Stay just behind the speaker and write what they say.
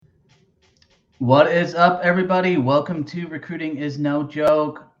What is up, everybody? Welcome to Recruiting is No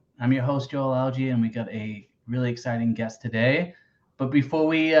Joke. I'm your host, Joel Algie, and we got a really exciting guest today. But before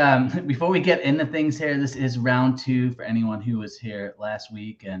we before we get into things here, this is round two for anyone who was here last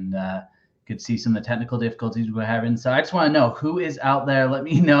week and could see some of the technical difficulties we're having. So I just want to know who is out there. Let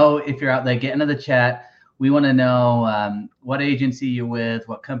me know if you're out there. Get into the chat. We want to know what agency you're with,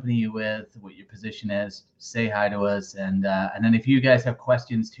 what company you're with, what your position is. Say hi to us, and then if you guys have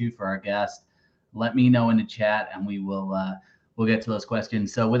questions too for our guest, let me know in the chat and we'll get to those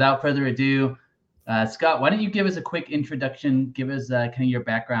questions. So without further ado, Scott, why don't you give us a quick introduction, give us kind of your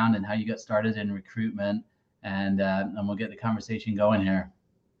background and how you got started in recruitment, and we'll get the conversation going here.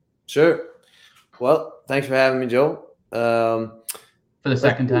 Sure. Well, thanks for having me, Joel. For the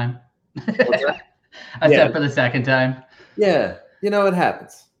second time. I said for the second time. Yeah, it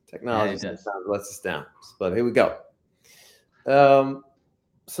happens. Technology sometimes lets us down, but here we go.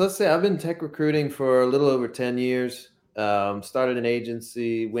 So let's say I've been tech recruiting for a little over 10 years. Started an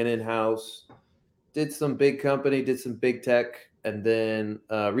agency, went in-house, did some big company, did some big tech, and then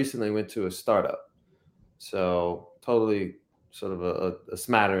recently went to a startup. So totally sort of a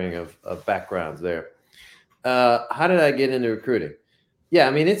smattering of backgrounds there. How did I get into recruiting? Yeah,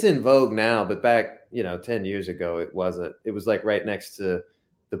 I mean, it's in vogue now, but back, 10 years ago, it wasn't. It was like right next to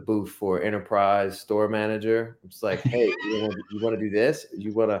the booth for enterprise store manager. It's like, hey, you want to do this?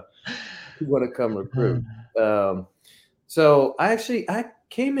 You want to come recruit? So I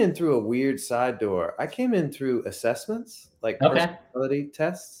came in through a weird side door. I came in through assessments, like personality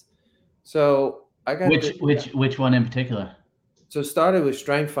tests. So I got which one in particular? So it started with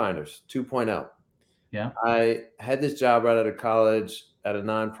Strength Finders 2.0. Yeah. I had this job right out of college at a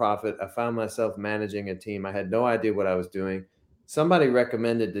nonprofit. I found myself managing a team. I had no idea what I was doing. Somebody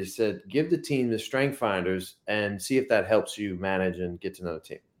recommended, they said, give the team the Strength Finders and see if that helps you manage and get to know the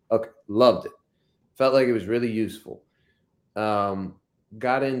team. Okay, loved it. Felt like it was really useful.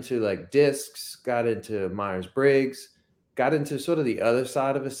 Got into like DISCs, got into Myers-Briggs, got into sort of the other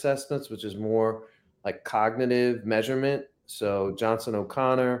side of assessments, which is more like cognitive measurement. So Johnson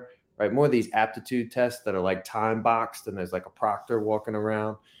O'Connor, right? More of these aptitude tests that are like time boxed and there's like a proctor walking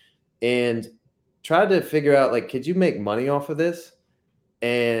around, and tried to figure out like, could you make money off of this?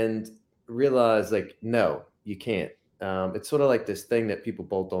 And realize like, no, you can't. It's sort of like this thing that people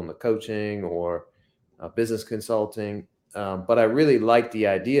bolt on the coaching or business consulting. But I really like the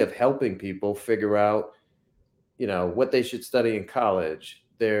idea of helping people figure out, what they should study in college.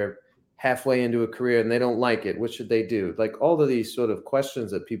 They're halfway into a career and they don't like it. What should they do? Like all of these sort of questions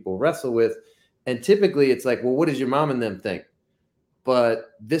that people wrestle with. And typically it's like, well, what does your mom and them think?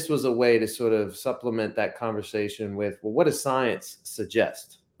 But this was a way to sort of supplement that conversation with, well, what does science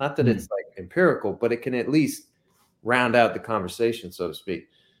suggest? Not that it's like empirical, but it can at least round out the conversation, so to speak.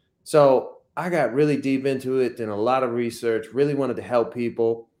 So I got really deep into it, did a lot of research, really wanted to help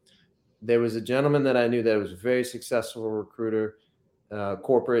people. There was a gentleman that I knew that was a very successful recruiter,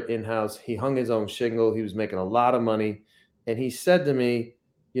 corporate in-house. He hung his own shingle. He was making a lot of money. And he said to me,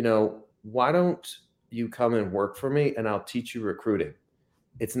 why don't you come and work for me and I'll teach you recruiting?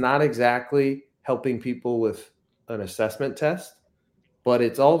 It's not exactly helping people with an assessment test, but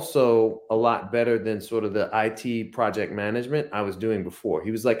it's also a lot better than sort of the IT project management I was doing before. He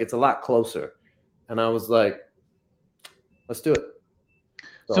was like, it's a lot closer. And I was like, let's do it.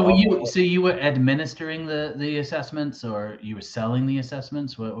 So you were administering the assessments, or you were selling the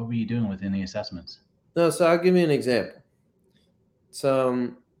assessments? What were you doing within the assessments? No, so I'll give you an example.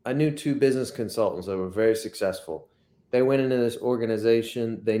 So I knew two business consultants that were very successful. They went into this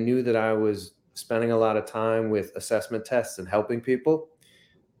organization. They knew that I was spending a lot of time with assessment tests and helping people.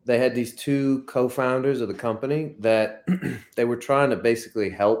 They had these two co-founders of the company that they were trying to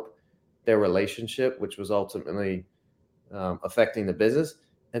basically help their relationship, which was ultimately affecting the business.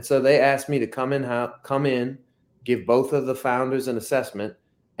 And so they asked me to come in, give both of the founders an assessment,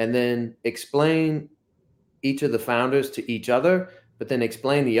 and then explain each of the founders to each other, but then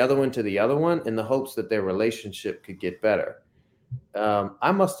explain the other one to the other one in the hopes that their relationship could get better.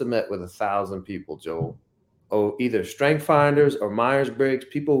 I must have met with 1,000 people, Joel, either Strength Finders or Myers-Briggs,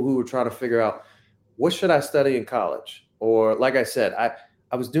 people who were trying to figure out, what should I study in college? Or like I said,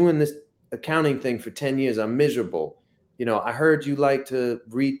 I was doing this accounting thing for 10 years. I'm miserable. I heard you like to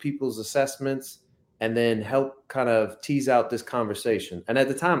read people's assessments and then help kind of tease out this conversation. And at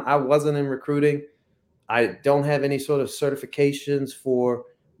the time, I wasn't in recruiting. I don't have any sort of certifications for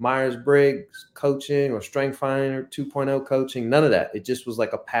Myers-Briggs coaching or Strength Finder 2.0 coaching, none of that. It just was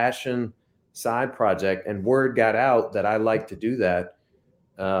like a passion side project, and word got out that I like to do that.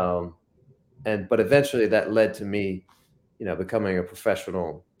 But eventually that led to me, becoming a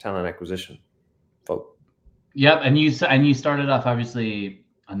professional talent acquisition. folk. Yep, and you started off obviously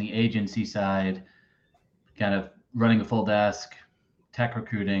on the agency side, kind of running a full desk, tech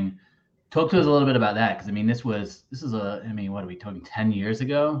recruiting. Talk to us a little bit about that, because I mean, this is what are we talking, 10 years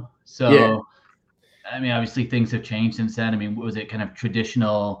ago? So Yeah. I mean, obviously things have changed since then. I mean, was it kind of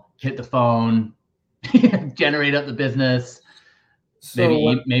traditional, hit the phone, generate up the business?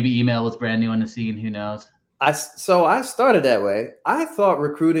 Maybe email was brand new on the scene. Who knows? I started that way. I thought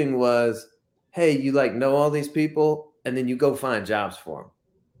recruiting was, hey, you like know all these people, and then you go find jobs for them.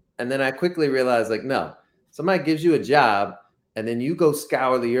 And then I quickly realized, like, no, somebody gives you a job, and then you go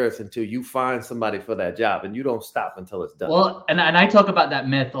scour the earth until you find somebody for that job, and you don't stop until it's done. Well, and I talk about that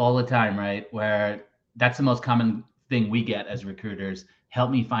myth all the time, right? Where that's the most common thing we get as recruiters.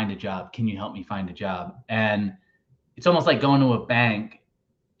 Help me find a job. Can you help me find a job? And it's almost like going to a bank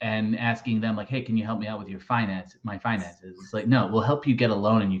and asking them, like, hey, can you help me out with my finances? It's like, no, we'll help you get a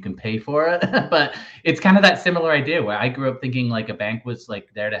loan and you can pay for it. But it's kind of that similar idea where I grew up thinking like a bank was like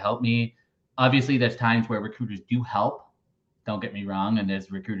there to help me. Obviously, there's times where recruiters do help. Don't get me wrong. And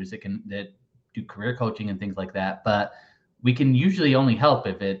there's recruiters that do career coaching and things like that. But we can usually only help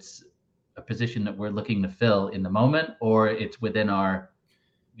if it's a position that we're looking to fill in the moment, or it's within our,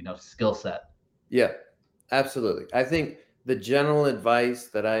 skill set. Yeah, absolutely. I think the general advice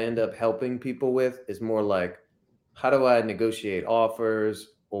that I end up helping people with is more like, how do I negotiate offers?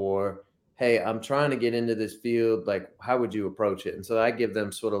 Or, hey, I'm trying to get into this field. Like, how would you approach it? And so I give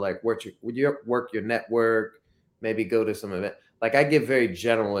them sort of like, work your network, maybe go to some event. Like, I give very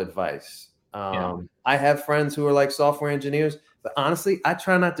general advice. I have friends who are like software engineers, but honestly, I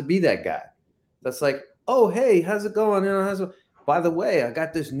try not to be that guy. That's like, oh, hey, how's it going? By the way, I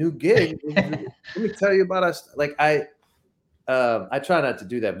got this new gig. Let me tell you about us. Like, I try not to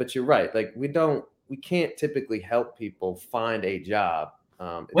do that, but you're right. Like, we can't typically help people find a job.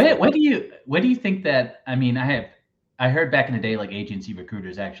 Where do you think that? I mean, I heard back in the day, like agency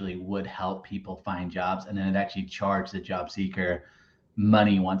recruiters actually would help people find jobs, and then it actually charged the job seeker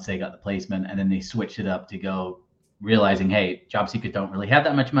money once they got the placement, and then they switched it up to go realizing, hey, job seekers don't really have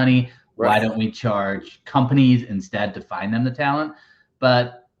that much money. Right. Why don't we charge companies instead to find them the talent?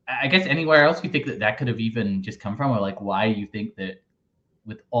 But I guess anywhere else you think that could have even just come from, or like why you think that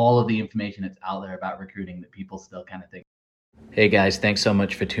with all of the information that's out there about recruiting that people still kind of think. Hey guys, thanks so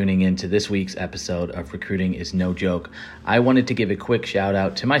much for tuning in to this week's episode of Recruiting is No Joke. I wanted to give a quick shout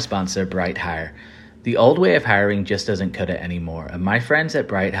out to my sponsor, Bright Hire. The old way of hiring just doesn't cut it anymore, and my friends at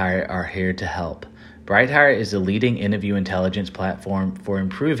Bright Hire are here to help. Bright Hire is the leading interview intelligence platform for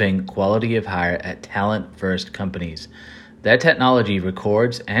improving quality of hire at talent-first companies. Their technology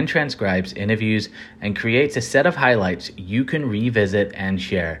records and transcribes interviews and creates a set of highlights you can revisit and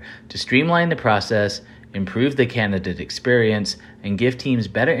share to streamline the process, improve the candidate experience, and give teams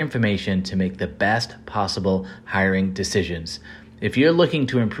better information to make the best possible hiring decisions. If you're looking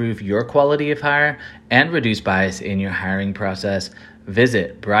to improve your quality of hire and reduce bias in your hiring process,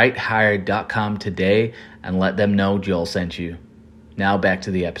 visit brighthire.com today and let them know Joel sent you. Now back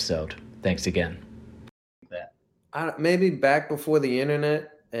to the episode. Thanks again. Maybe back before the internet,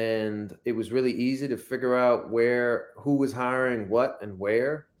 and it was really easy to figure out who was hiring what and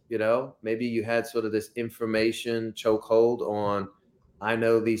where. Maybe you had sort of this information chokehold on, I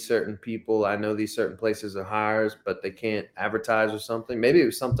know these certain people, I know these certain places are hires, but they can't advertise or something. Maybe it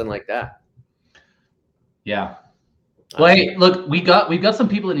was something like that. Yeah. Well, hey, look, we got some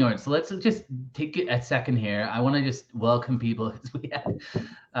people in the audience, so let's just take a second here. I want to just welcome people.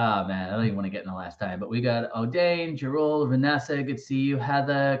 Oh man, I don't even want to get in the last time, but we got O'Dane, Jerul, Vanessa, good to see you,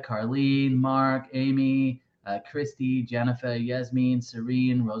 Heather, Carlene, Mark, Amy, Christy, Jennifer, Yasmin,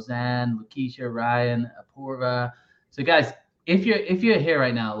 Serene, Roseanne, Lakeisha, Ryan, Apurva. So guys, if you're here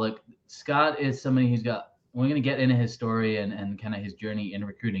right now, look, Scott is somebody we're going to get into his story and kind of his journey in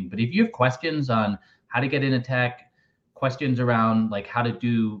recruiting. But if you have questions on how to get into tech, questions around like how to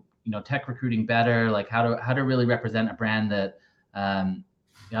do, tech recruiting better, like how to really represent a brand that,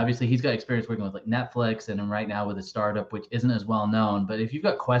 obviously he's got experience working with like Netflix and right now with a startup, which isn't as well known. But if you've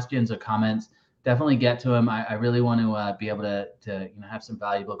got questions or comments, definitely get to him. I really want to be able to have some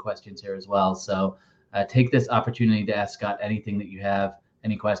valuable questions here as well. So take this opportunity to ask Scott anything that you have,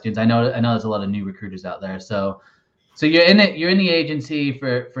 any questions. I know there's a lot of new recruiters out there. So you're in the agency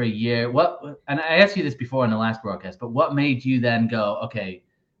for a year. And I asked you this before in the last broadcast, but what made you then go, okay,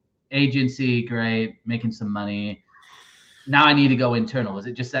 agency, great, making some money. Now I need to go internal. Was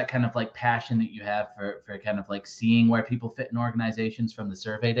it just that kind of like passion that you have for kind of like seeing where people fit in organizations from the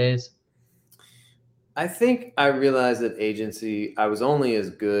survey days? I think I realized at agency, I was only as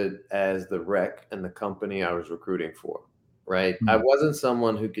good as the rec and the company I was recruiting for, right? I wasn't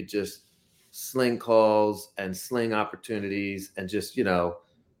someone who could just sling calls and sling opportunities and just,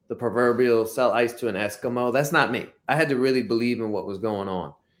 the proverbial sell ice to an Eskimo. That's not me. I had to really believe in what was going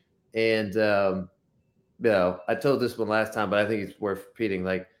on. And, I told this one last time, but I think it's worth repeating.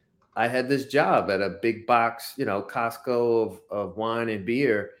 Like, I had this job at a big box, Costco of wine and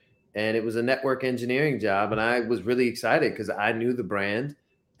beer, and it was a network engineering job. And I was really excited because I knew the brand,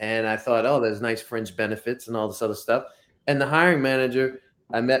 and I thought, oh, there's nice fringe benefits and all this other stuff. And the hiring manager,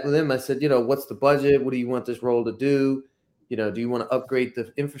 I met with him. I said, what's the budget? What do you want this role to do? Do you want to upgrade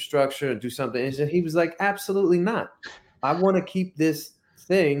the infrastructure and do something? And he was like, absolutely not. I want to keep this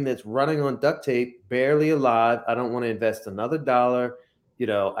thing that's running on duct tape barely alive. I don't want to invest another dollar.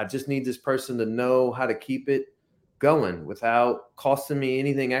 I just need this person to know how to keep it going without costing me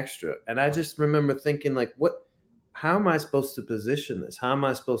anything extra. And I just remember thinking, like, how am I supposed to position this? How am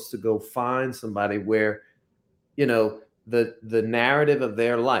I supposed to go find somebody where, the narrative of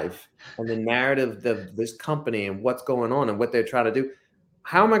their life and the narrative of this company and what's going on and what they're trying to do?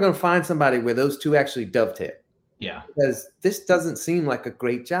 How am I going to find somebody where those two actually dovetail? Yeah. Because this doesn't seem like a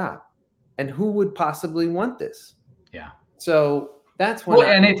great job. And who would possibly want this? Yeah. So that's when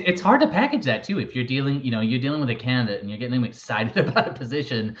and it's hard to package that too. If you're dealing with a candidate and you're getting them excited about a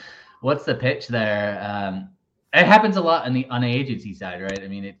position, what's the pitch there? It happens a lot on the agency side, right? I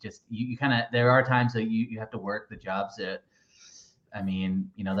mean, it just, you kind of, there are times that you have to work the jobs that, I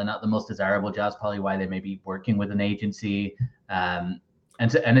mean, they're not the most desirable jobs, probably why they may be working with an agency. And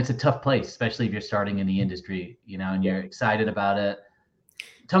it's a tough place, especially if you're starting in the industry, and you're excited about it.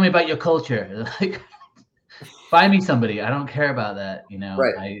 Tell me about your culture. Like, find me somebody. I don't care about that,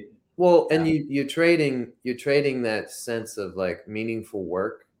 Right. And you're trading that sense of like meaningful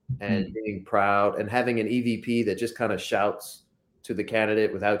work and being proud and having an EVP that just kind of shouts to the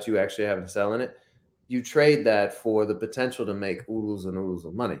candidate without you actually having to sell in it. You trade that for the potential to make oodles and oodles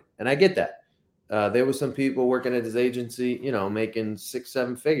of money. And I get that. There were some people working at his agency, making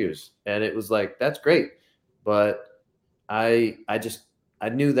 6-7 figures. And it was like, that's great. But I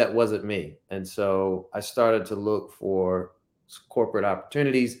knew that wasn't me. And so I started to look for corporate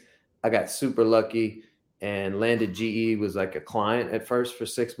opportunities. I got super lucky and landed GE, was like a client at first for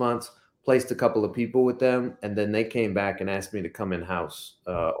 6 months, placed a couple of people with them. And then they came back and asked me to come in-house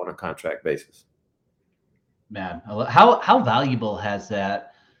on a contract basis. Man, how valuable has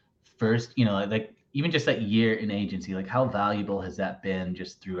that first, like even just that year in agency, like how valuable has that been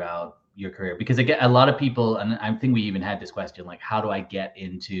just throughout your career? Because again, a lot of people, and I think we even had this question, like, how do I get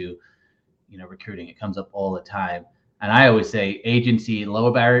into, recruiting? It comes up all the time. And I always say agency,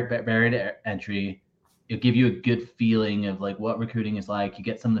 lower barrier to entry. It'll give you a good feeling of like what recruiting is like. You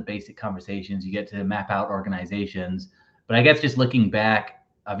get some of the basic conversations, you get to map out organizations. But I guess just looking back,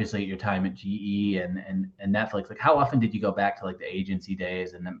 obviously at your time at GE and Netflix, like how often did you go back to like the agency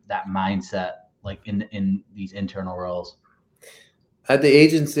days and that mindset, like in these internal roles? At the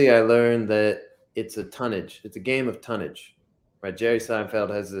agency, I learned that it's a game of tonnage, right? Jerry Seinfeld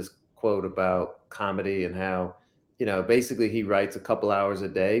has this quote about comedy and how, basically he writes a couple hours a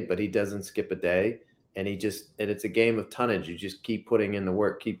day, but he doesn't skip a day. And it's a game of tonnage. You just keep putting in the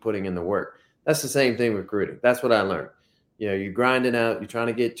work, That's the same thing with recruiting. That's what I learned. You're grinding out, you're trying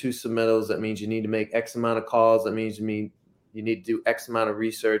to get 2 submittals. That means you need to make X amount of calls. That means you need to do X amount of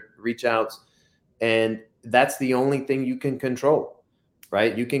research, reach outs. And that's the only thing you can control,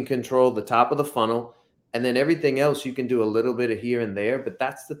 right? You can control the top of the funnel, and then everything else you can do a little bit of here and there, but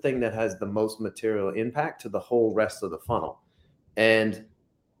that's the thing that has the most material impact to the whole rest of the funnel. And,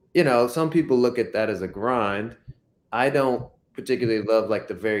 some people look at that as a grind. I don't particularly love like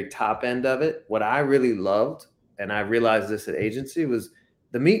the very top end of it. What I really loved, and I realized this at agency, was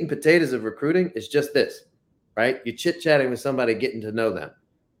the meat and potatoes of recruiting is just this, right? You're chit-chatting with somebody, getting to know them,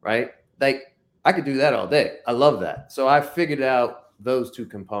 right? Like, I could do that all day. I love that. So I figured out those 2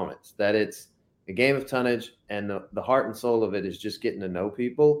 components, that it's a game of tonnage and the heart and soul of it is just getting to know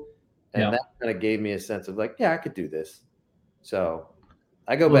people. And that kind of gave me a sense of like, yeah, I could do this. So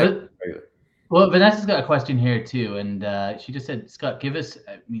I go back to regular. Well, Vanessa's got a question here too. And she just said, Scott, give us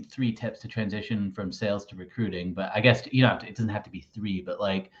 3 tips to transition from sales to recruiting. But I guess, it doesn't have to be 3, but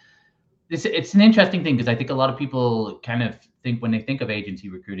like, it's an interesting thing because I think a lot of people kind of think when they think of agency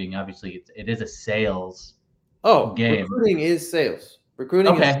recruiting, obviously it is a sales game. Recruiting is sales.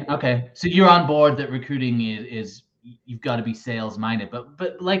 Recruiting. Okay. So you're on board that recruiting is you've got to be sales minded,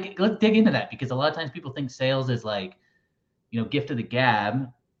 but like, let's dig into that, because a lot of times people think sales is like, gift of the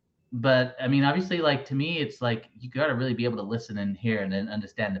gab. But I mean, obviously, like, to me, it's like you got to really be able to listen and hear and then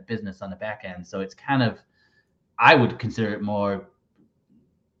understand the business on the back end. So it's kind of, I would consider it more,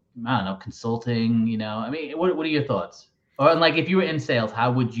 I don't know, consulting, I mean, what are your thoughts? Or like, if you were in sales,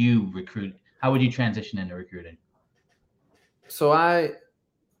 how would you recruit? How would you transition into recruiting? So I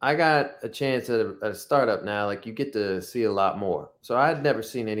got a chance at a startup now. Like you get to see a lot more. So I had never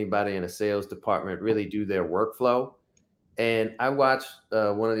seen anybody in a sales department really do their workflow. And I watched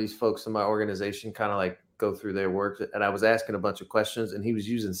one of these folks in my organization kind of like go through their work. And I was asking a bunch of questions and he was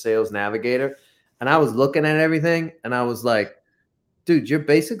using Sales Navigator. And I was looking at everything and I was like, dude, you're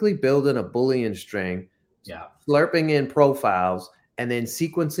basically building a Boolean string, Yeah. slurping in profiles and then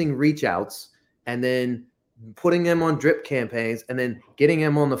sequencing reach outs and then putting them on drip campaigns and then getting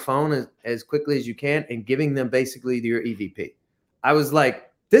them on the phone as quickly as you can and giving them basically your EVP. I was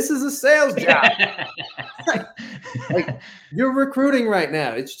like, this is a sales job. like you're recruiting right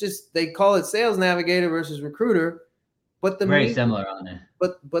now. It's just, they call it Sales Navigator versus Recruiter, but the very similar on it.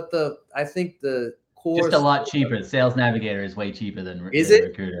 But I think the core just a lot cheaper. Sales Navigator is way cheaper than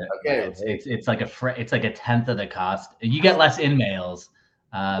Recruiter. Okay, yeah, it's like it's like a tenth of the cost. You get less in mails,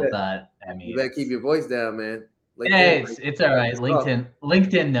 but I mean, you better keep your voice down, man. Yeah, it's all right.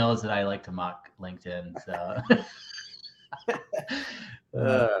 LinkedIn knows that I like to mock LinkedIn, so.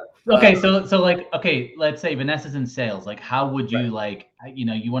 Okay, so like, okay, let's say Vanessa's in sales. Like, how would you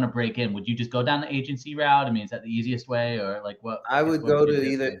you want to break in? Would you just go down the agency route? I mean, is that the easiest way, or like what? I would go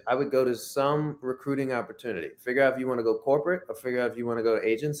to some recruiting opportunity. Figure out if you want to go corporate or figure out if you want to go to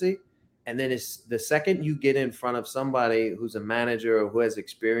agency. And then it's the second you get in front of somebody who's a manager or who has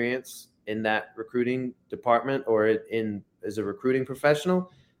experience in that recruiting department or as a recruiting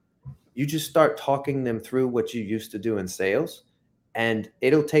professional, you just start talking them through what you used to do in sales. And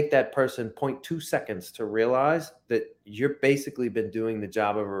it'll take that person 0.2 seconds to realize that you're basically been doing the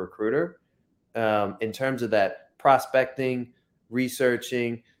job of a recruiter in terms of that prospecting,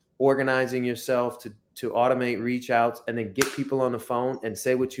 researching, organizing yourself to automate reach outs and then get people on the phone and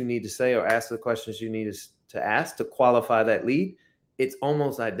say what you need to say or ask the questions you need to ask to qualify that lead. It's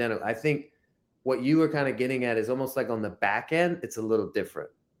almost identical. I think what you were kind of getting at is almost like on the back end, it's a little different,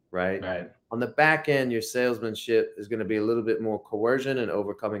 right? Right. On the back end, your salesmanship is going to be a little bit more coercion and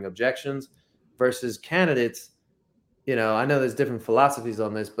overcoming objections versus candidates. I know there's different philosophies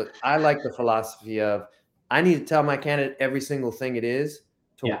on this, but I like the philosophy of I need to tell my candidate every single thing it is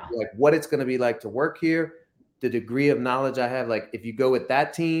like what it's going to be like to work here, the degree of knowledge I have. Like if you go with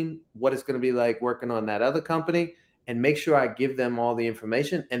that team, what it's going to be like working on that other company, and make sure I give them all the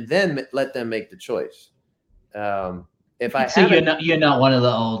information and then let them make the choice. If I so you're not one of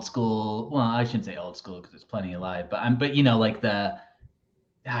the old school. Well, I shouldn't say old school because there's plenty alive, but like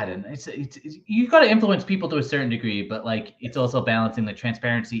I don't know. It's you've got to influence people to a certain degree, but like it's also balancing the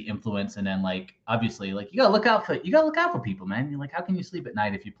transparency, influence, and then like obviously like you gotta look out for people, man. You're like, how can you sleep at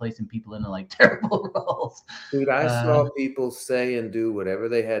night if you're placing people into like terrible roles? Dude, I saw people say and do whatever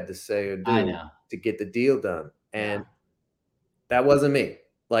they had to say or do to get the deal done, and that wasn't me.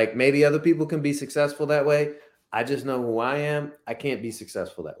 Like maybe other people can be successful that way. I just know who I am. I can't be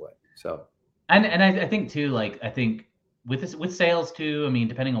successful that way. So, and I think too, like I think. With sales too, I mean,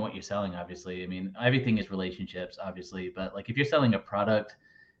 depending on what you're selling, obviously, I mean, everything is relationships, obviously, but like if you're selling a product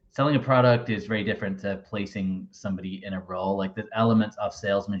is very different to placing somebody in a role. Like there's elements of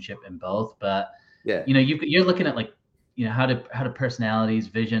salesmanship in both, but you're looking at like, how do personalities,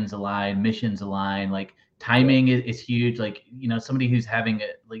 visions align, missions align, like timing is huge. Like, somebody who's having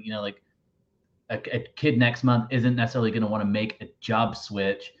a kid next month isn't necessarily going to want to make a job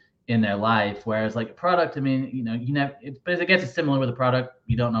switch in their life, whereas like a product, I mean, you never. But I guess it's similar with a product.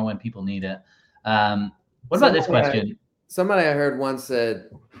 You don't know when people need it. What about this question? Somebody I heard once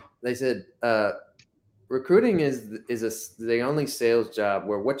said, recruiting is the only sales job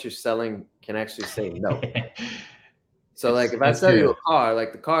where what you're selling can actually say no. So like if I sell you a car,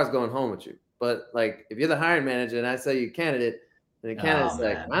 like the car's going home with you. But like if you're the hiring manager and I sell you a candidate, and the candidate's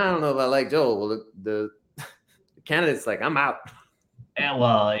like, I don't know if I like Joel. Well, the candidate's like, I'm out. Yeah,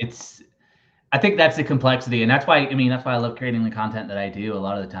 well, I think that's the complexity, and that's why I love creating the content that I do a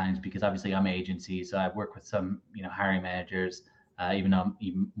lot of the times, because obviously I'm an agency, so I've worked with some hiring managers, even though I'm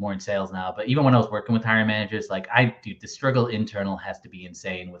even more in sales now. But even when I was working with hiring managers, like the struggle internal has to be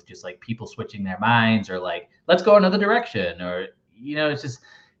insane with just like people switching their minds or like let's go another direction, or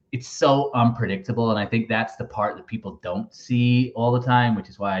it's so unpredictable, and I think that's the part that people don't see all the time, which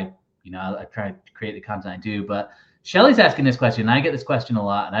is why I try to create the content I do. But Shelly's asking this question, and I get this question a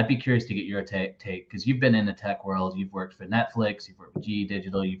lot, and I'd be curious to get your take because you've been in the tech world. You've worked for Netflix, you've worked with GE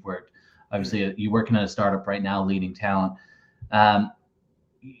Digital, you're working at a startup right now, leading talent.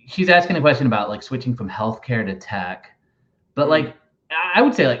 She's asking a question about like switching from healthcare to tech, but like I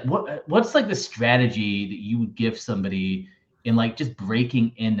would say like what's like the strategy that you would give somebody in like just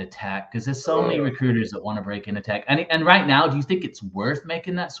breaking into tech? Because there's so many recruiters that want to break into tech, and right now, do you think it's worth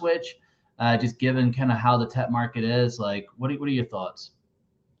making that switch? just given kind of how the tech market is? Like, what are your thoughts?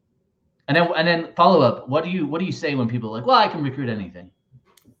 And then follow up. What do you say when people are like, well, I can recruit anything?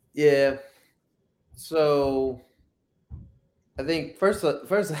 Yeah. So I think first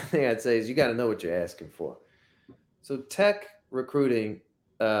thing I'd say is you got to know what you're asking for. So tech recruiting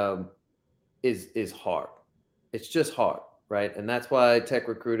is hard. It's just hard, right? And that's why tech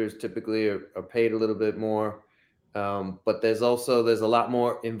recruiters typically are paid a little bit more. But there's a lot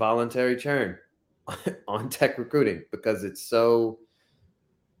more involuntary churn on tech recruiting because it's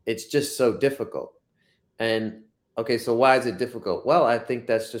just so difficult. And okay, so why is it difficult? Well, I think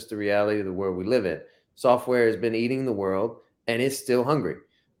that's just the reality of the world we live in. Software has been eating the world and it's still hungry.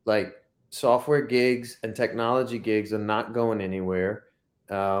 Like software gigs and technology gigs are not going anywhere.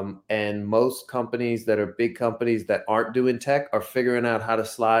 And most companies that are big companies that aren't doing tech are figuring out how to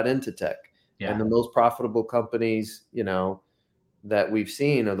slide into tech. Yeah. And the most profitable companies, that we've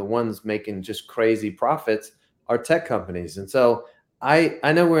seen are the ones making just crazy profits are tech companies. And so I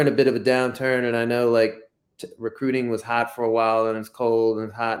know we're in a bit of a downturn, and I know like recruiting was hot for a while and it's cold and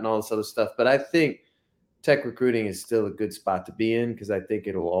it's hot and all this other stuff. But I think tech recruiting is still a good spot to be in because I think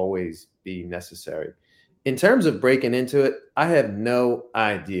it'll always be necessary. In terms of breaking into it, I have no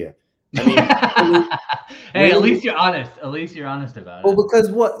idea. I mean, hey, at least you're honest. At least you're honest about it. Well, because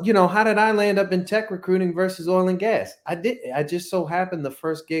how did I land up in tech recruiting versus oil and gas? I just so happened the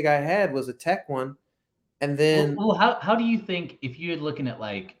first gig I had was a tech one. And then well, how do you think, if you're looking at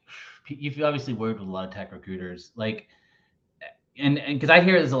like, you've obviously worked with a lot of tech recruiters, like, and because I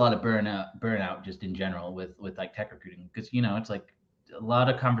hear there's a lot of burnout just in general with like tech recruiting, because it's like a lot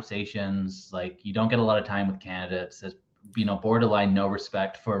of conversations, like you don't get a lot of time with candidates. There's borderline no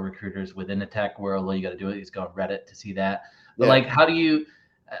respect for recruiters within the tech world. All you got to do is go on Reddit to see that. But like, how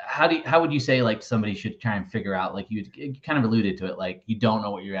would you say like somebody should try and figure out, like you kind of alluded to it, like you don't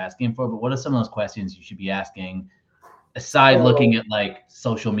know what you're asking for, but what are some of those questions you should be asking aside looking at like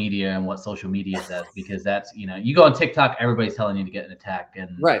social media and what social media says? Because that's, you go on TikTok, everybody's telling you to get in a tech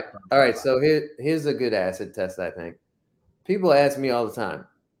and right. All right. So here's a good acid test. I think people ask me all the time,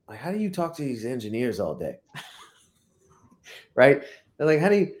 like, how do you talk to these engineers all day? Right. They're like, how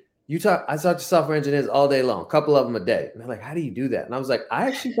do you talk? I talk to software engineers all day long, a couple of them a day. And they're like, how do you do that? And I was like, I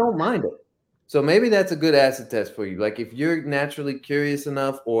actually don't mind it. So maybe that's a good acid test for you. Like if you're naturally curious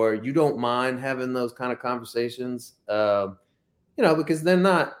enough or you don't mind having those kind of conversations, because they're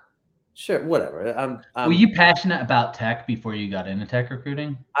not sure, whatever. Were you passionate about tech before you got into tech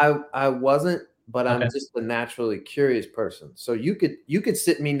recruiting? I wasn't, but I'm just a naturally curious person. So you could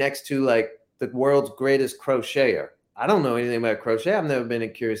sit me next to like the world's greatest crocheter. I don't know anything about crochet. I've never been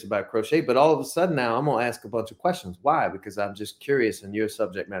curious about crochet, but all of a sudden now I'm going to ask a bunch of questions. Why? Because I'm just curious and you're a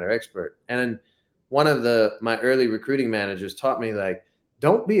subject matter expert. And one of my early recruiting managers taught me, like,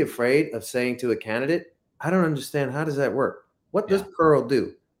 don't be afraid of saying to a candidate, I don't understand. How does that work? What does Perl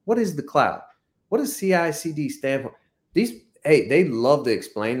do? What is the cloud? What does CI/CD stand for? They love to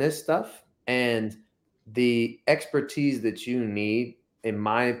explain this stuff. And the expertise that you need, in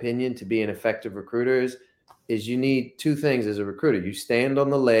my opinion, to be an effective recruiter is you need two things as a recruiter. You stand on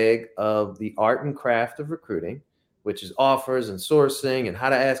the leg of the art and craft of recruiting, which is offers and sourcing and how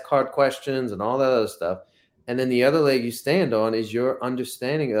to ask hard questions and all that other stuff. And then the other leg you stand on is your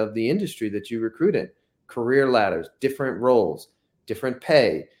understanding of the industry that you recruit in, career ladders, different roles, different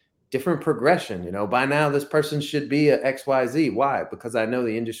pay, different progression. By now this person should be a XYZ. Why? Because I know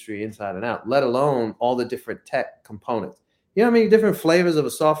the industry inside and out, let alone all the different tech components. You know how many different flavors of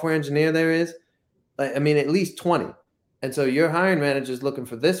a software engineer there is? I mean, at least 20. And so your hiring manager is looking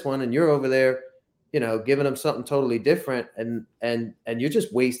for this one and you're over there, giving them something totally different and you're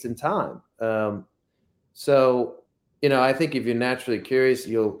just wasting time. So, I think if you're naturally curious,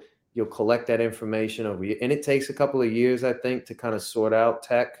 you'll collect that information over you. And it takes a couple of years, I think, to kind of sort out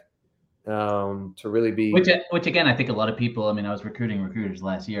tech, to really be. Which again, I think a lot of people, I mean, I was recruiting recruiters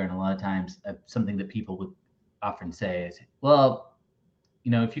last year, and a lot of times something that people would often say is, well,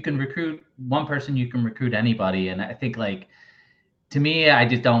 if you can recruit one person, you can recruit anybody. And I think, like, to me, I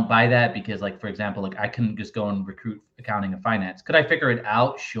just don't buy that because, like, for example, like I couldn't just go and recruit accounting and finance. Could I figure it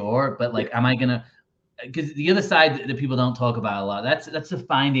out? Sure. But like, am I going to, because the other side that people don't talk about a lot, that's the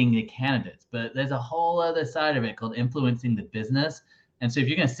finding the candidates, but there's a whole other side of it called influencing the business. And so if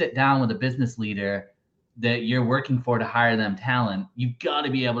you're going to sit down with a business leader that you're working for to hire them talent, you've got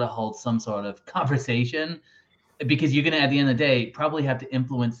to be able to hold some sort of conversation, because you're going to, at the end of the day, probably have to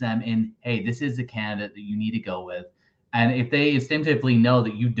influence them in, hey, this is the candidate that you need to go with. And if they instinctively know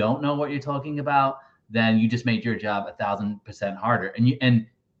that you don't know what you're talking about, then you just made your job 1,000% harder. And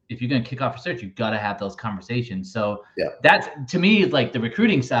if you're going to kick off a search, you've got to have those conversations. So Yeah. that's, to me, like the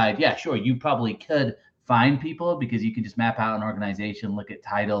recruiting side. Yeah, sure, you probably could find people because you can just map out an organization, look at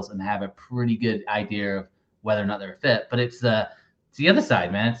titles, and have a pretty good idea of whether or not they're a fit. But it's the other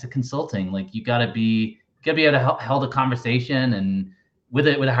side, man. It's the consulting. Like you got to be able to hold a conversation and with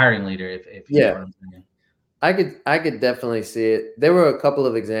a hiring leader. If you know what I'm saying. I could definitely see it. There were a couple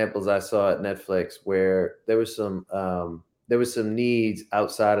of examples I saw at Netflix where there was some needs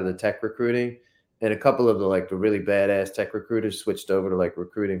outside of the tech recruiting, and a couple of the really badass tech recruiters switched over to like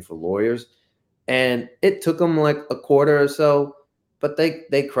recruiting for lawyers, and it took them like a quarter or so, but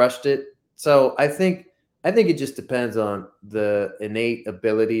they crushed it. So I think it just depends on the innate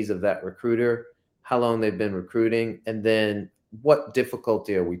abilities of that recruiter, how long they've been recruiting, and then what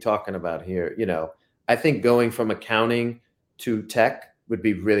difficulty are we talking about here? I think going from accounting to tech would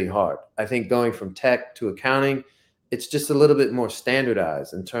be really hard. I think going from tech to accounting, it's just a little bit more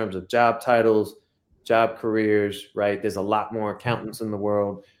standardized in terms of job titles, job careers, right? There's a lot more accountants in the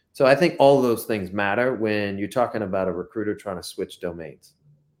world. So I think all of those things matter when you're talking about a recruiter trying to switch domains.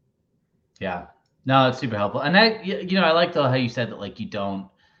 Yeah, no, it's super helpful. And I liked how you said that like you don't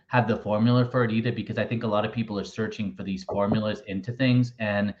have the formula for it either, because I think a lot of people are searching for these formulas into things.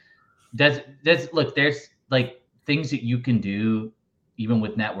 And there's like things that you can do even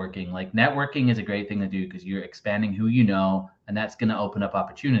with networking. Like networking is a great thing to do because you're expanding who you know, and that's going to open up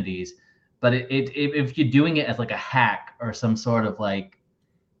opportunities. But if you're doing it as like a hack or some sort of like,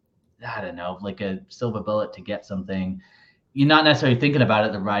 I don't know, like a silver bullet to get something, you're not necessarily thinking about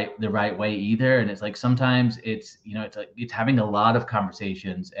it the right way either. And it's like sometimes it's it's having a lot of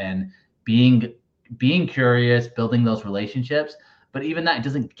conversations and being curious, building those relationships. But even that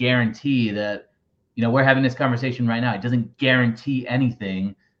doesn't guarantee that, we're having this conversation right now. It doesn't guarantee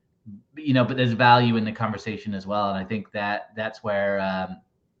anything, but there's value in the conversation as well. And I think that's where,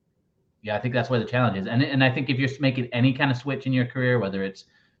 I think that's where the challenge is. And I think if you're making any kind of switch in your career, whether it's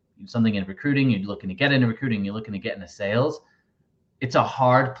something in recruiting, you're looking to get into recruiting, you're looking to get into sales, it's a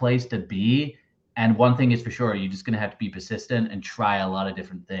hard place to be. And one thing is for sure, you're just going to have to be persistent and try a lot of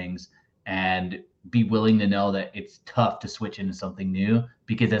different things and be willing to know that it's tough to switch into something new,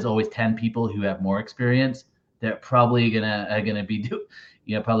 because there's always 10 people who have more experience that are probably gonna be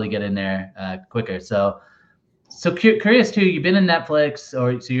probably get in there quicker. So curious too, you've been in Netflix, so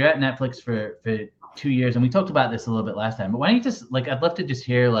you're at Netflix for 2 years, and we talked about this a little bit last time, but why don't you just I'd love to just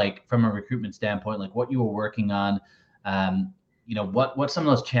hear from a recruitment standpoint, what you were working on, what some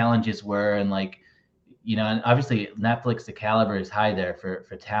of those challenges were, and and obviously Netflix, the caliber is high there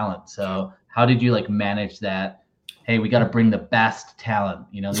for talent. So how did you manage that? Hey, we got to bring the best talent.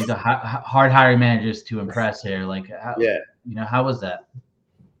 These are hard hiring managers to impress here. How was that?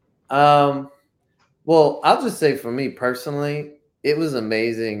 Well, I'll just say for me personally, it was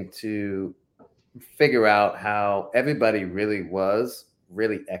amazing to figure out how everybody really was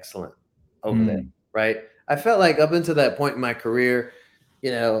really excellent over there, right? I felt like up until that point in my career,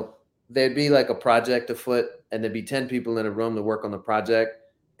 there'd be like a project afoot and there'd be 10 people in a room to work on the project.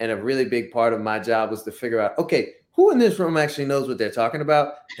 And a really big part of my job was to figure out, okay, who in this room actually knows what they're talking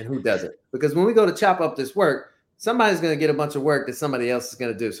about and who doesn't? Because when we go to chop up this work, somebody's going to get a bunch of work that somebody else is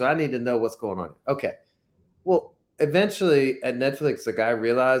going to do. So I need to know what's going on. Okay. Well, eventually at Netflix, the guy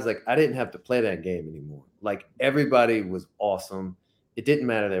realized I didn't have to play that game anymore. Everybody was awesome. It didn't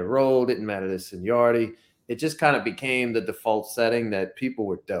matter their role, didn't matter their seniority. It just kind of became the default setting that people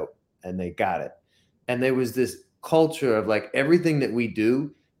were dope and they got it. And there was this culture of everything that we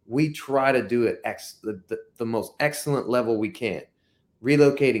do, we try to do it the most excellent level we can.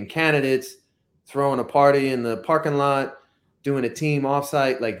 Relocating candidates, throwing a party in the parking lot, doing a team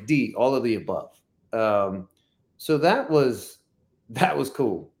offsite, all of the above. So that was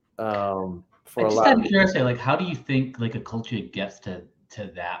cool. For a lot. I'm curious, how do you think a culture gets to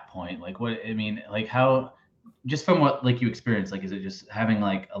that point? How, just from what you experience, is it just having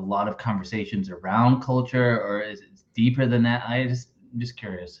a lot of conversations around culture, or is it deeper than that? I'm just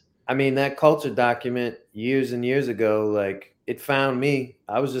curious. I mean, that culture document years and years ago, it found me.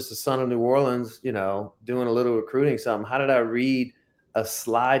 I was just a son of New Orleans, doing a little recruiting something. How did I read a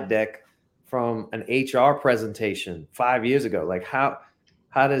slide deck from an HR presentation 5 years ago?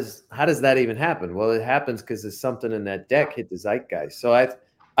 How does that even happen? Well, it happens because there's something in that deck hit the zeitgeist. So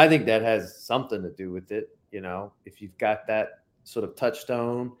I think that has something to do with it. If you've got that sort of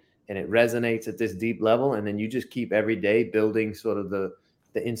touchstone and it resonates at this deep level, and then you just keep every day building sort of the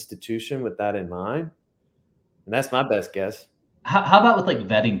institution with that in mind. And that's my best guess. How about with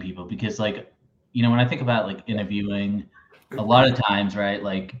vetting people? Because when I think about interviewing, a lot of times, right?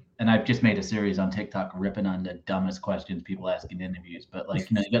 and I've just made a series on TikTok ripping on the dumbest questions people ask in interviews. But like,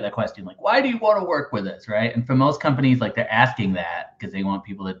 you get that question, like, why do you want to work with us? Right. And for most companies, like they're asking that because they want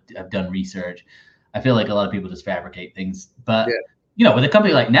people that have done research. I feel like a lot of people just fabricate things, but with a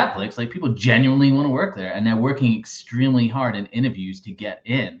company like Netflix, like people genuinely want to work there and they're working extremely hard in interviews to get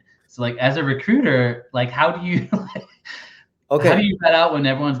in. So like as a recruiter, like how do you how do you vet out when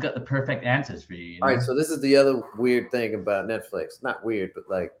everyone's got the perfect answers for you? All right, so this is the other weird thing about Netflix. Not weird, but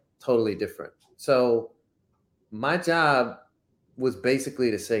like totally different. So my job was basically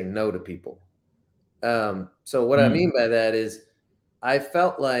to say no to people. So what I mean by that is I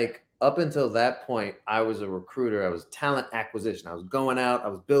felt like up until that point, I was a recruiter. I was talent acquisition. I was going out. I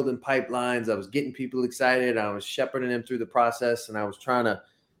was building pipelines. I was getting people excited. I was shepherding them through the process, and I was trying to,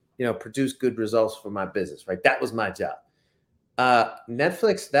 produce good results for my business. Right, that was my job.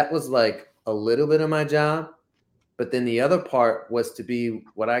 Netflix, that was like a little bit of my job, but then the other part was to be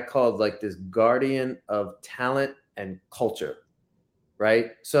what I called like this guardian of talent and culture.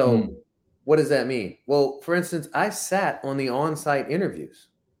 Right, so. What does that mean? Well, for instance, I sat on the on-site interviews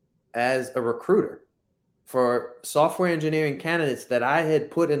as a recruiter for software engineering candidates that I had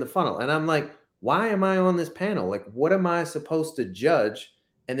put in the funnel. And I'm like, why am I on this panel? Like, what am I supposed to judge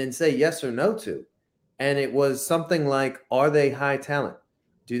and then say yes or no to? And it was something like, are they high talent?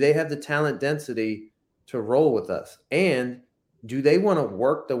 Do they have the talent density to roll with us? And do they want to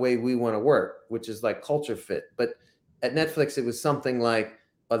work the way we want to work, which is like culture fit? But at Netflix, it was something like,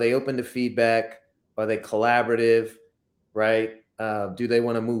 are they open to feedback? Are they collaborative? Right? Do they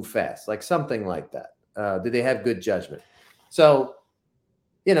want to move fast? Like something like that. Do they have good judgment? So,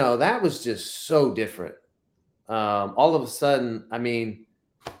 that was just so different. All of a sudden, I mean,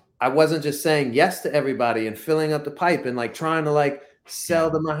 I wasn't just saying yes to everybody and filling up the pipe and like trying to like sell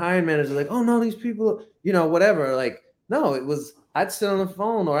to my hiring manager, like, oh no, these people, whatever. Like, no, it was, I'd sit on the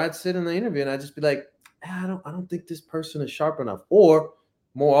phone or I'd sit in the interview and I'd just be like, I don't think this person is sharp enough. Or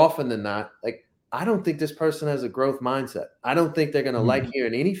more often than not, like, I don't think this person has a growth mindset. I don't think they're going to like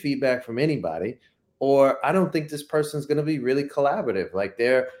hearing any feedback from anybody, or I don't think this person's going to be really collaborative. Like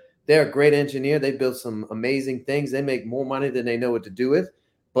they're a great engineer. They build some amazing things. They make more money than they know what to do with.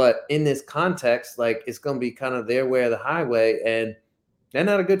 But in this context, like it's going to be kind of their way or the highway, and they're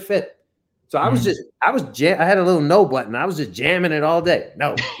not a good fit. So I had a little no button. I was just jamming it all day.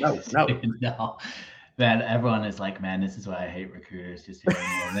 No. Man, everyone is like, man, this is why I hate recruiters. Just but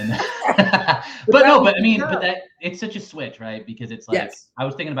I mean, but that it's such a switch, right? Because it's like I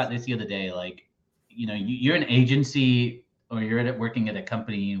was thinking about this the other day. Like, you're an agency or you're working at a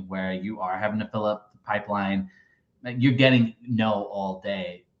company where you are having to fill up the pipeline. You're getting no all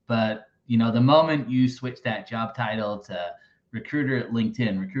day, but the moment you switch that job title to recruiter at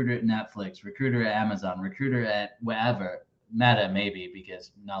LinkedIn, recruiter at Netflix, recruiter at Amazon, recruiter at wherever. Meta maybe,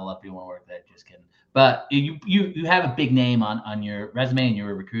 because not a lot of people want to work there. Just kidding. But you have a big name on your resume and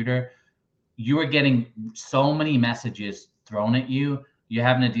you're a recruiter. You are getting so many messages thrown at you. You're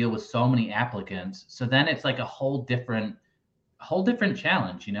having to deal with so many applicants. So then it's like a whole different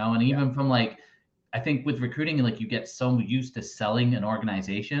challenge, And even from like, I think with recruiting, like you get so used to selling an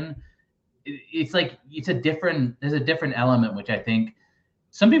organization. It's like there's a different element, which I think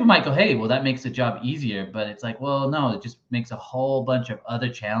some people might go, hey, well, that makes the job easier. But it's like, well, no, it just makes a whole bunch of other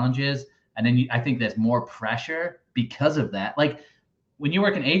challenges. And then I think there's more pressure because of that. Like when you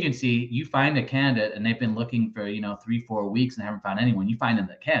work in agency, you find a candidate and they've been looking for, 3-4 weeks and haven't found anyone. You find them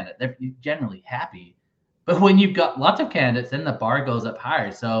the candidate. They're generally happy. But when you've got lots of candidates, then the bar goes up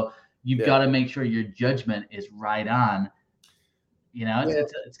higher. So you've got to make sure your judgment is right on.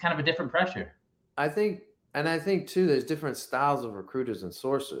 It's kind of a different pressure. I think too, there's different styles of recruiters and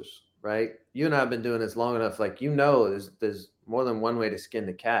sourcers, right? You and I have been doing this long enough. Like, there's more than one way to skin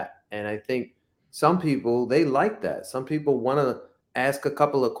the cat. And I think some people, they like that. Some people want to ask a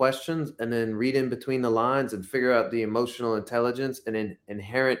couple of questions and then read in between the lines and figure out the emotional intelligence and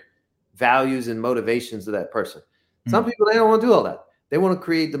inherent values and motivations of that person. Some people, they don't want to do all that. They want to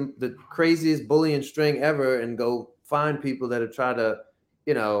create the craziest Boolean string ever and go find people that have tried to,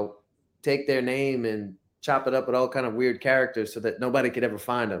 take their name and chop it up with all kind of weird characters so that nobody could ever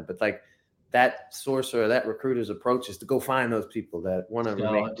find them. But like that sourcer or that recruiter's approach is to go find those people that want to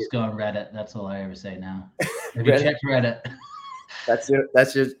just go on Reddit. That's all I ever say now. Have you checked Reddit? That's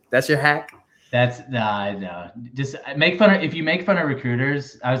your hack. That's no. Just make fun of, if you make fun of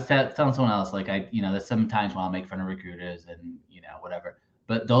recruiters. I was telling someone else, like there's some times when I'll make fun of recruiters and whatever.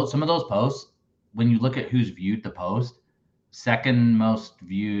 But some of those posts, when you look at who's viewed the post, second most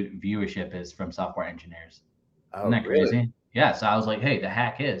viewership is from software engineers. Isn't that crazy? Really? Yeah. So I was like, hey, the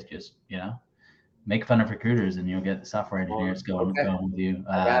hack is just make fun of recruiters and you'll get the software engineers going with you.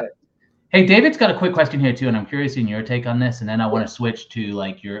 Hey, David's got a quick question here too, and I'm curious in your take on this, and then I want to switch to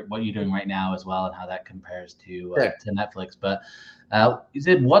like what you're doing right now as well, and how that compares to Netflix. But is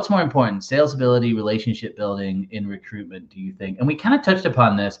it what's more important, sales ability, relationship building in recruitment? Do you think? And we kind of touched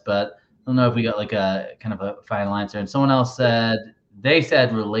upon this, but I don't know if we got like a kind of a final answer. And someone else said they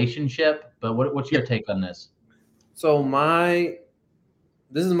said relationship, but what's your take on this? So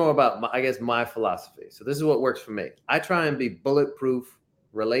this is more about my philosophy. So this is what works for me. I try and be bulletproof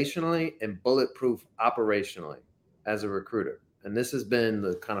relationally and bulletproof operationally as a recruiter. And this has been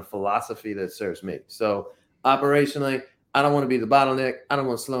the kind of philosophy that serves me. So operationally, I don't want to be the bottleneck. I don't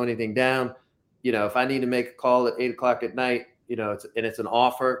want to slow anything down. If I need to make a call at 8:00 at night, it's an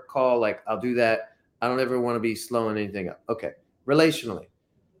offer call, like I'll do that. I don't ever want to be slowing anything up. Okay. Relationally.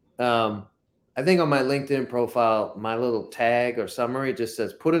 I think on my LinkedIn profile, my little tag or summary just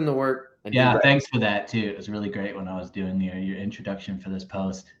says, put in the work. And yeah, thanks for that too. It was really great when I was doing your introduction for this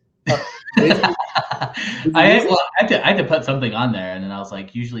post. I had to put something on there, and then I was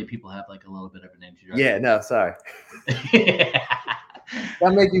like, usually people have like a little bit of an introduction. Yeah, no, sorry.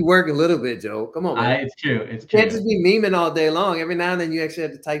 That make you work a little bit, Joe. Come on, man. It's true. It's true. You can't just be memeing all day long. Every now and then you actually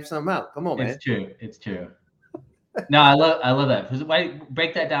have to type something out. Come on, man. It's true. No, I love that. Why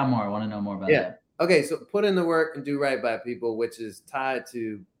break that down more? I want to know more about that. Okay, so put in the work and do right by people, which is tied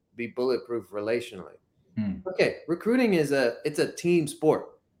to be bulletproof relationally. Okay, recruiting it's a team sport.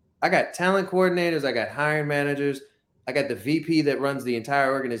 I got talent coordinators, I got hiring managers, I got the VP that runs the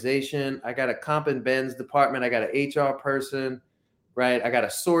entire organization, I got a comp and bends department, I got an HR person, right? I got a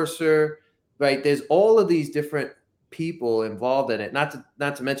sourcer, right? There's all of these different people involved in it, not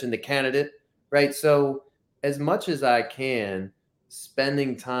to mention the candidate, right? So as much as I can,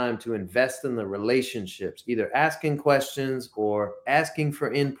 spending time to invest in the relationships, either asking questions or asking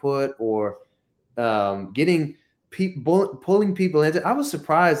for input or getting people, pulling people into. I was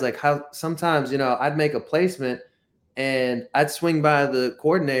surprised like how sometimes, I'd make a placement and I'd swing by the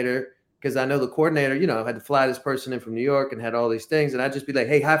coordinator because I know the coordinator, had to fly this person in from New York and had all these things. And I'd just be like,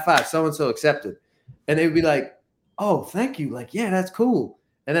 hey, high five, so-and-so accepted. And they'd be like, oh, thank you. Like, yeah, that's cool.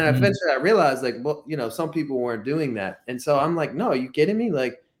 And then eventually I realized like, well, some people weren't doing that. And so I'm like, no, are you kidding me?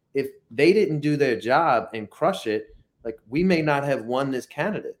 Like if they didn't do their job and crush it, like we may not have won this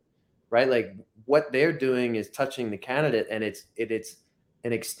candidate, right? Like what they're doing is touching the candidate, and it's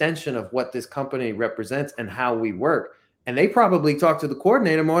an extension of what this company represents and how we work. And they probably talk to the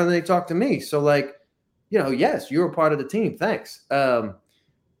coordinator more than they talk to me. So like, yes, you're a part of the team. Thanks.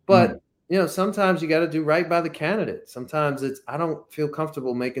 But sometimes you got to do right by the candidate. Sometimes I don't feel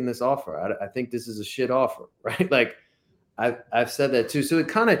comfortable making this offer. I think this is a shit offer, right? Like I've said that too. So it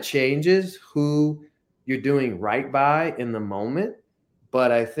kind of changes who you're doing right by in the moment.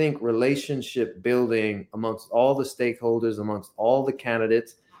 But I think relationship building amongst all the stakeholders, amongst all the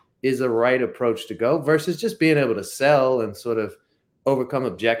candidates is a right approach to go versus just being able to sell and sort of overcome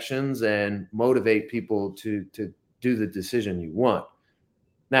objections and motivate people to do the decision you want.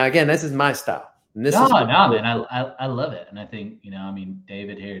 Now, again, this is my style. And this man, I love it. And I think,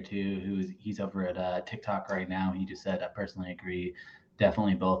 David here too, he's over at TikTok right now. He just said, I personally agree.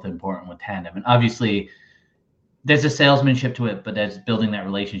 Definitely both important with tandem. And obviously there's a salesmanship to it, but there's building that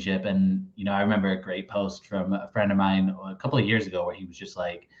relationship. And, I remember a great post from a friend of mine a couple of years ago where he was just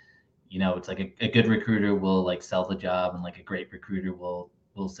like, it's like a good recruiter will like sell the job, and like a great recruiter will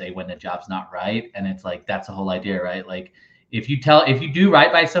say when the job's not right. And it's like, that's the whole idea, right? Like if you do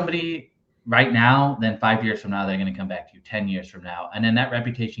right by somebody right now, then 5 years from now, they're going to come back to you 10 years from now. And then that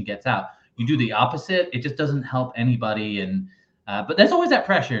reputation gets out. You do the opposite, it just doesn't help anybody. And, but there's always that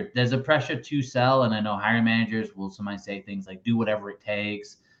pressure. There's a pressure to sell. And I know hiring managers will sometimes say things like, do whatever it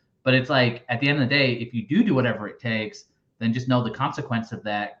takes. But it's like, at the end of the day, if you do whatever it takes, then just know the consequence of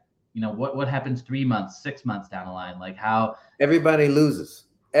that. What happens 3 months, 6 months down the line? Like how everybody loses.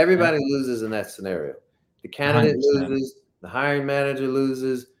 Everybody loses in that scenario. The candidate 100%. Loses, the hiring manager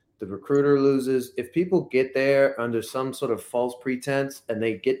loses, the recruiter loses. If people get there under some sort of false pretense and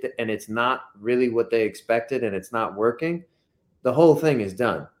they get and it's not really what they expected and it's not working, the whole thing is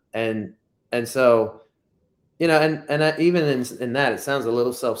done. And so, and even in that, it sounds a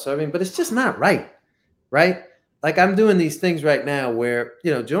little self-serving, but it's just not right. Right? Like I'm doing these things right now where,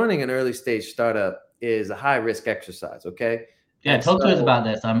 joining an early stage startup is a high risk exercise. Okay. Yeah. Talk to us about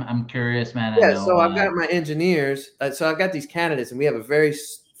this. I'm curious, man. Yeah. So I've got my engineers. So I've got these candidates and we have a very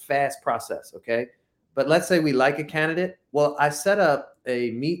fast process. Okay. But let's say we like a candidate. Well, I set up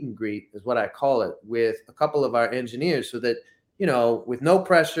a meet and greet is what I call it with a couple of our engineers so that, with no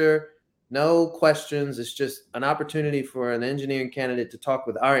pressure, no questions, it's just an opportunity for an engineering candidate to talk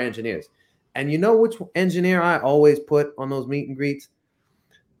with our engineers. And you know which engineer I always put on those meet and greets?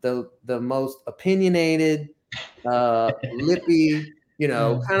 the most opinionated, lippy,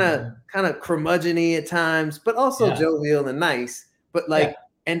 kind of curmudgeon-y at times, but also jovial and nice. But like,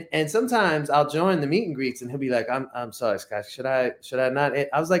 and sometimes I'll join the meet and greets and he'll be like, I'm sorry, Scott, should I not?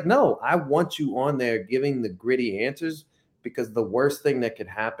 I was like, no, I want you on there giving the gritty answers, because the worst thing that could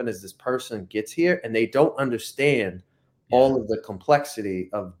happen is this person gets here and they don't understand all of the complexity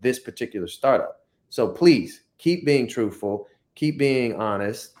of this particular startup. So please keep being truthful, keep being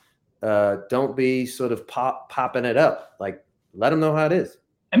honest. Don't be sort of popping it up. Like, let them know how it is.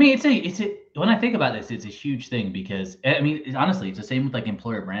 I mean, it's a when I think about this, it's a huge thing, because I mean, honestly, it's the same with like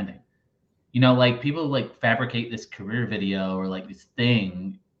employer branding. Like people like fabricate this career video or like this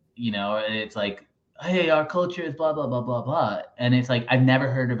thing, and it's like, hey, our culture is blah blah blah blah blah, and it's like I've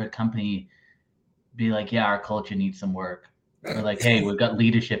never heard of a company be like, yeah, our culture needs some work. Or like, hey, we've got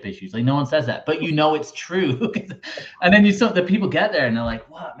leadership issues. Like, no one says that, but it's true. And then the people get there and they're like,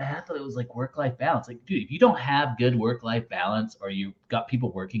 what, man, I thought it was like work-life balance. Like, dude, if you don't have good work-life balance, or you've got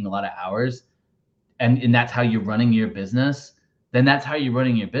people working a lot of hours, and that's how you're running your business, then that's how you're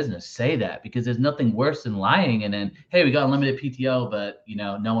running your business. Say that, because there's nothing worse than lying and then, hey, we got unlimited PTO, but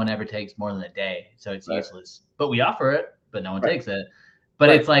no one ever takes more than a day, so it's useless. But we offer it, but no one takes it. But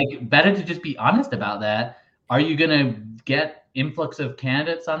it's like better to just be honest about that. Are you gonna get influx of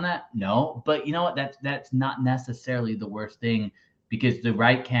candidates on that? No, but you know what? That's not necessarily the worst thing, because the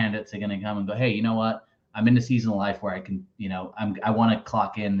right candidates are gonna come and go, hey, you know what? I'm in the season of life where I can, I want to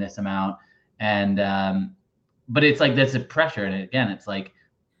clock in this amount, and but it's like there's a pressure, and again, it's like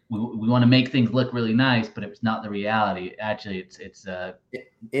we want to make things look really nice, but it's not the reality. Actually, it's it's not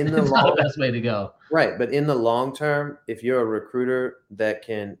the best way to go. Right, but in the long term, if you're a recruiter that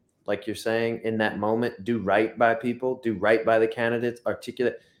can, like you're saying, in that moment, do right by people, do right by the candidates,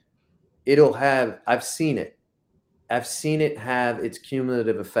 articulate, I've seen it have its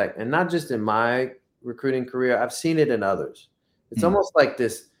cumulative effect, and not just in my recruiting career. I've seen it in others. It's almost like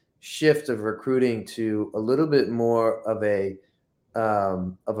this shift of recruiting to a little bit more of a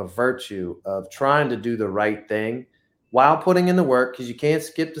virtue of trying to do the right thing while putting in the work, because you can't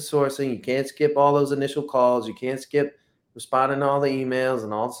skip the sourcing, you can't skip all those initial calls, you can't skip responding to all the emails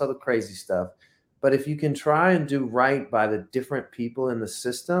and all this other crazy stuff. But if you can try and do right by the different people in the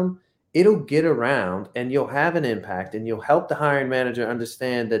system, it'll get around and you'll have an impact, and you'll help the hiring manager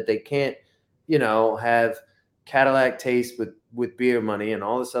understand that they can't, have Cadillac taste with beer money and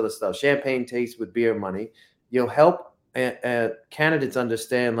all this other stuff, champagne taste with beer money. You'll help candidates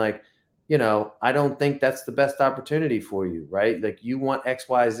understand, like, I don't think that's the best opportunity for you, right? Like, you want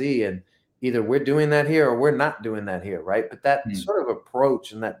XYZ, and either we're doing that here or we're not doing that here, right? But that sort of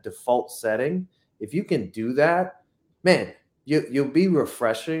approach and that default setting, if you can do that, man, you'll be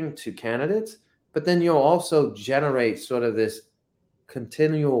refreshing to candidates, but then you'll also generate sort of this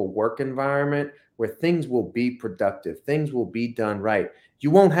continual work environment where things will be productive, things will be done right. You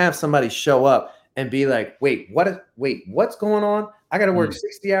won't have somebody show up and be like, wait, what's going on? I got to work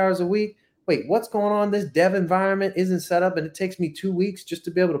 60 hours a week. Wait, what's going on? This dev environment isn't set up and it takes me 2 weeks just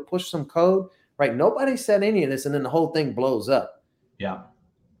to be able to push some code, right? Nobody said any of this, and then the whole thing blows up. Yeah.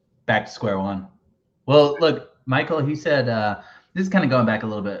 Back to square one. Well, look, Michael, he said, this is kind of going back a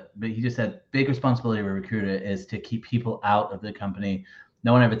little bit, but he just said, big responsibility of a recruiter is to keep people out of the company.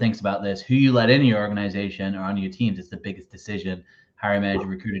 No one ever thinks about this. Who you let in your organization or on your teams is the biggest decision hiring manager,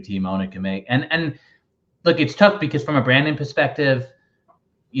 recruiter, team owner can make. And look, it's tough because from a branding perspective,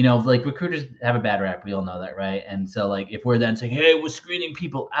 like recruiters have a bad rap. We all know that, right? And so like if we're then saying, hey, we're screening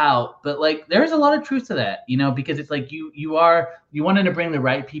people out, but like there's a lot of truth to that, because it's like you wanted to bring the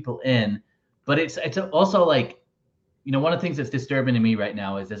right people in, but it's also like, one of the things that's disturbing to me right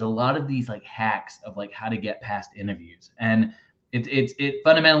now is there's a lot of these like hacks of like how to get past interviews, and it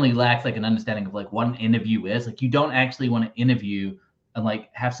fundamentally lacks like an understanding of like what an interview is. Like, you don't actually want to interview and like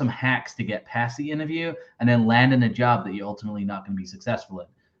have some hacks to get past the interview and then land in a job that you're ultimately not going to be successful in.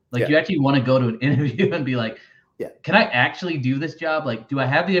 Like, you actually want to go to an interview and be like, can I actually do this job? Like, do I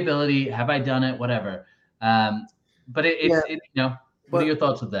have the ability? Have I done it? Whatever. But what are your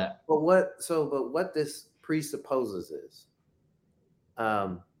thoughts with that? But what this presupposes is,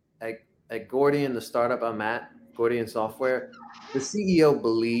 at Gordion, the startup I'm at, Gordion Software, the CEO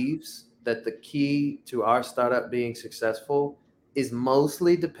believes that the key to our startup being successful is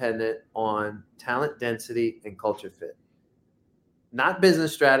mostly dependent on talent density and culture fit. Not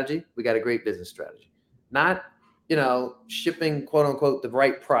business strategy. We got a great business strategy. Not, shipping, quote unquote, the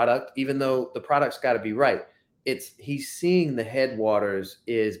right product, even though the product's got to be right. He's seeing the headwaters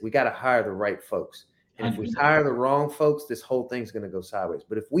is we got to hire the right folks. And 100%. If we hire the wrong folks, this whole thing's going to go sideways.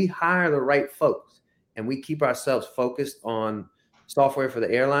 But if we hire the right folks and we keep ourselves focused on software for the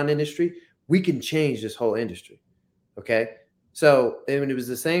airline industry, we can change this whole industry. Okay. So, and it was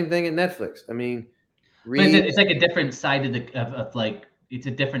the same thing at Netflix. I mean, But it's like a different side of like, it's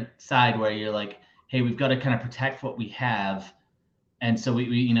a different side where you're like, hey, we've got to kind of protect what we have. And so we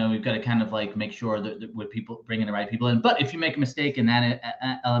you know, we've got to kind of like make sure that we're people bringing the right people in. But if you make a mistake in that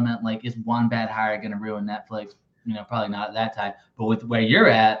element, like, is one bad hire going to ruin Netflix? You know, probably not at that time. But with where you're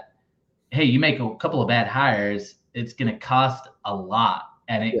at, hey, you make a couple of bad hires, it's going to cost a lot,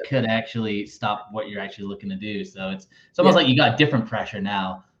 and it could actually stop what you're actually looking to do. So it's almost like you got different pressure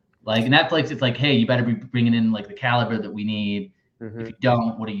now. Like Netflix, it's like, hey, you better be bringing in like the caliber that we need. If you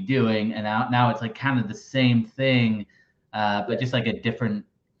don't, what are you doing? And now it's like kind of the same thing, but just like a different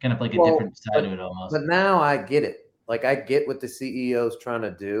kind of like a different side of it almost. But now I get it. Like, I get what the CEO's trying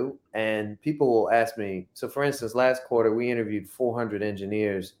to do, and people will ask me. So, for instance, last quarter we interviewed 400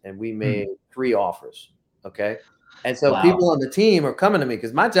 engineers, and we made 3 offers. Okay, and so people on the team are coming to me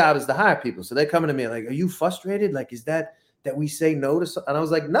because my job is to hire people. So they're coming to me like, "Are you frustrated? Like, is that we say no to?" And I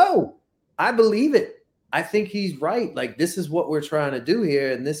was like, "No, I believe it. I think he's right. Like, this is what we're trying to do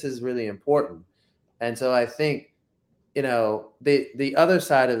here, and this is really important." And so I think, you know, the other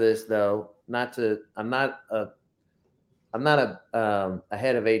side of this, though, I'm not a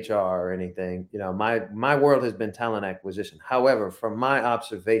head of HR or anything. You know, my world has been talent acquisition. However, from my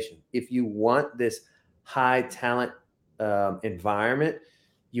observation, if you want this high talent environment,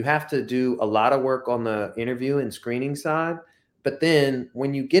 you have to do a lot of work on the interview and screening side. But then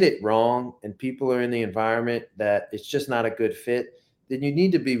when you get it wrong and people are in the environment that it's just not a good fit, then you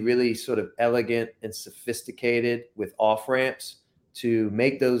need to be really sort of elegant and sophisticated with off ramps to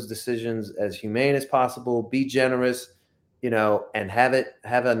make those decisions as humane as possible, be generous, you know, and have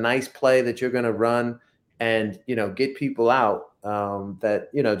a nice play that you're going to run, and, you know, get people out that,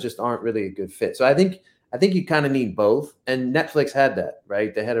 you know, just aren't really a good fit. So I think you kind of need both. And Netflix had that,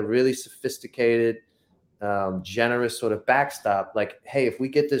 right? They had a really sophisticated, generous sort of backstop. Like, hey, if we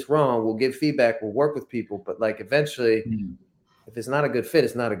get this wrong, we'll give feedback, we'll work with people. But like, eventually, if it's not a good fit,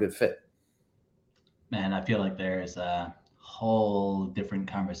 it's not a good fit. Man, I feel like there's a whole different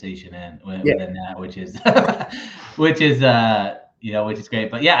conversation within that, which is you know, which is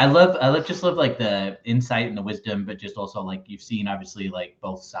great. But yeah, I love like the insight and the wisdom, but just also like you've seen obviously like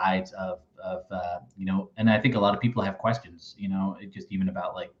both sides of you know, and I think a lot of people have questions, you know, just even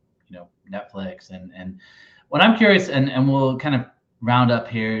about like, you know, Netflix and what I'm curious, and we'll kind of round up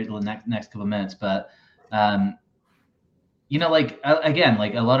here the next couple of minutes, but you know, like, again,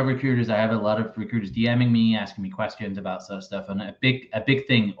 like a lot of recruiters, I have a lot of recruiters DMing me, asking me questions about stuff. And a big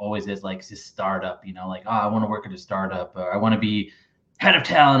thing always is like this startup, you know, like, oh, I want to work at a startup, or I want to be head of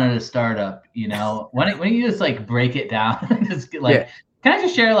talent at a startup, you know. Why don't you just like break it down? Just like, can I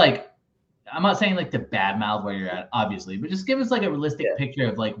just share, like, I'm not saying like to badmouth where you're at, obviously, but just give us like a realistic picture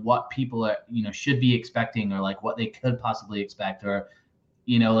of like what people are, you know, should be expecting, or like what they could possibly expect, or,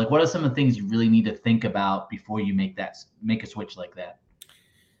 you know, like, what are some of the things you really need to think about before you make a switch like that?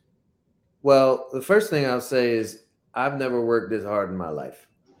 Well, the first thing I'll say is I've never worked this hard in my life.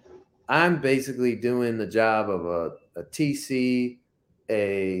 I'm basically doing the job of a TC,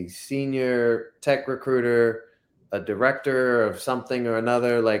 a senior tech recruiter, a director of something or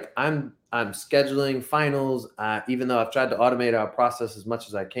another. Like, I'm scheduling finals, even though I've tried to automate our process as much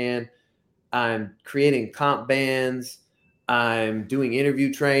as I can. I'm creating comp bands. I'm doing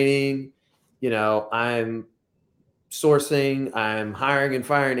interview training, you know, I'm sourcing, I'm hiring and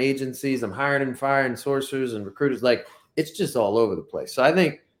firing agencies, I'm hiring and firing sourcers and recruiters. Like, it's just all over the place. So I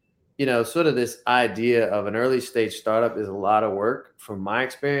think, you know, sort of this idea of an early stage startup is a lot of work, from my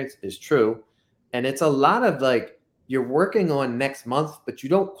experience, is true. And it's a lot of like, you're working on next month, but you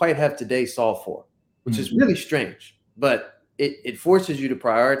don't quite have today solved for, which is really strange. But it forces you to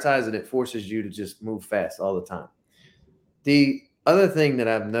prioritize, and it forces you to just move fast all the time. The other thing that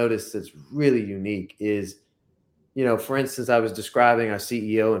I've noticed that's really unique is, you know, for instance, I was describing our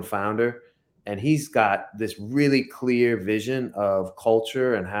CEO and founder, and he's got this really clear vision of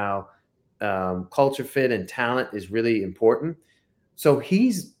culture and how culture fit and talent is really important. So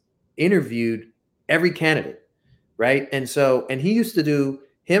he's interviewed every candidate, right? And he used to do,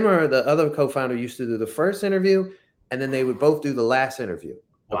 him or the other co-founder used to do the first interview, and then they would both do the last interview.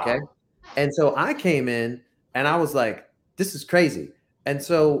 Okay. Wow. And so I came in and I was like, this is crazy. And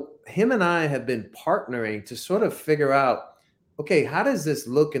so him and I have been partnering to sort of figure out, okay, how does this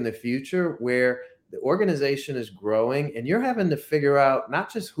look in the future where the organization is growing and you're having to figure out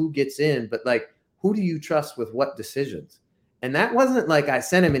not just who gets in, but like, who do you trust with what decisions? And that wasn't like I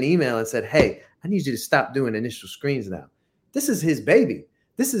sent him an email and said, hey, I need you to stop doing initial screens now. This is his baby.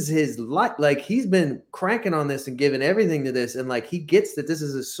 this is his life. Like he's been cranking on this and giving everything to this. And like, he gets that this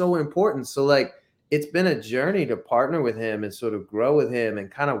is so important. So like, it's been a journey to partner with him and sort of grow with him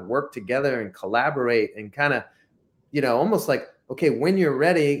and kind of work together and collaborate and kind of, almost like, okay, when you're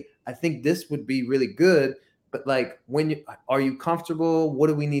ready, I think this would be really good. But like, are you comfortable? What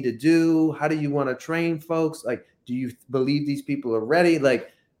do we need to do? How do you want to train folks? Like, do you believe these people are ready?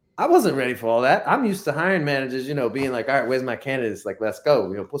 Like, I wasn't ready for all that. I'm used to hiring managers, being like, all right, where's my candidates? Like, let's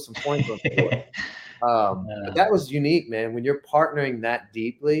go, put some points on the board. But that was unique, man. When you're partnering that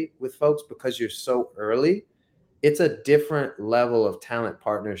deeply with folks because you're so early, it's a different level of talent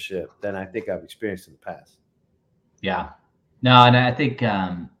partnership than I think I've experienced in the past. Yeah. No, and I think,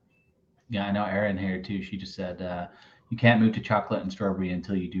 I know Erin here too. She just said, you can't move to chocolate and strawberry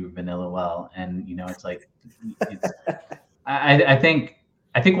until you do vanilla well. And, it's like, I think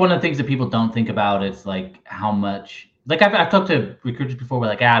one of the things that people don't think about is like how much, like I've talked to recruiters before where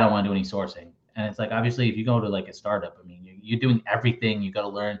like, I don't want to do any sourcing. And it's like, obviously if you go to like a startup, I mean, you're doing everything. You got to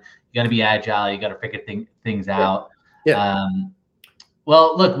learn, you got to be agile. You got to figure things out. Yeah.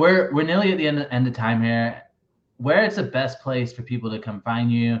 Well, look, we're nearly at the end of time here. Where is the best place for people to come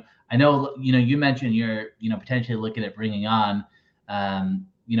find you? I know, you mentioned you're, potentially looking at bringing on, a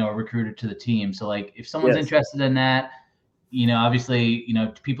recruiter to the team. So like if someone's interested in that, obviously,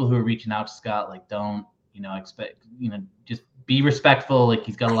 people who are reaching out to Scott, like don't, expect, just be respectful. Like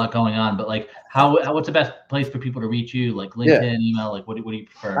he's got a lot going on, but like what's the best place for people to reach you? Like LinkedIn, email, like what do you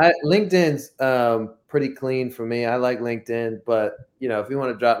prefer? LinkedIn's pretty clean for me. I like LinkedIn, but if you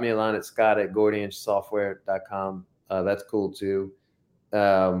want to drop me a line at scott@gordionsoftware.com, that's cool too.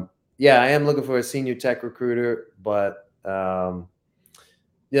 I am looking for a senior tech recruiter, but I'm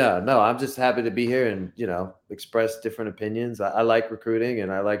just happy to be here and, express different opinions. I like recruiting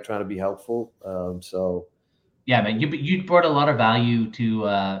and I like trying to be helpful. Yeah, man, you brought a lot of value to,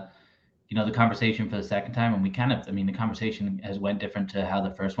 the conversation for the second time. And the conversation has went different to how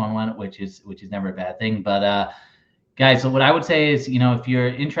the first one went, which is never a bad thing. But guys, so what I would say is, if you're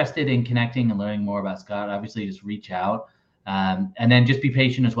interested in connecting and learning more about Scott, obviously just reach out. And then just be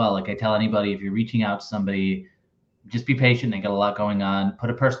patient as well. Like I tell anybody, if you're reaching out to somebody, just be patient. They got a lot going on.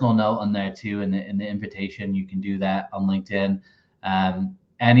 Put a personal note on there too in the invitation. You can do that on LinkedIn.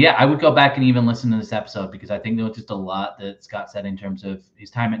 And yeah, I would go back and even listen to this episode because I think there was just a lot that Scott said in terms of his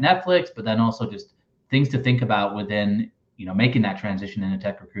time at Netflix, but then also just things to think about within, making that transition into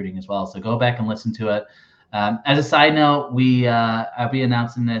tech recruiting as well. So go back and listen to it. As a side note, I'll be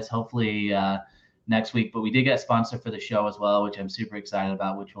announcing this hopefully next week, but we did get a sponsor for the show as well, which I'm super excited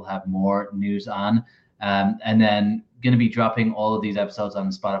about, which we'll have more news on. And then going to be dropping all of these episodes on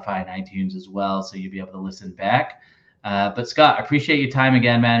Spotify and iTunes as well, so you'll be able to listen back. But Scott, I appreciate your time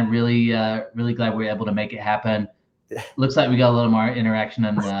again, man. Really glad we were able to make it happen. Looks like we got a little more interaction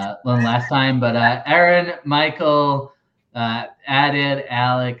than last time. But Erin, Michael, Adid,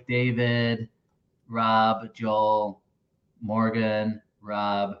 Alec, David, Rob, Joel, Morgan,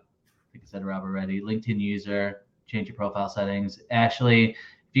 Rob, I think I said Rob already, LinkedIn user, change your profile settings. Ashley, if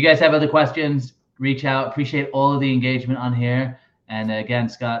you guys have other questions, reach out. Appreciate all of the engagement on here. And again,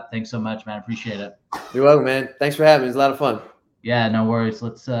 Scott, thanks so much, man. Appreciate it. You're welcome, man. Thanks for having me. It was a lot of fun. Yeah, no worries.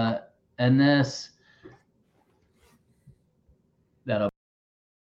 Let's end this. That'll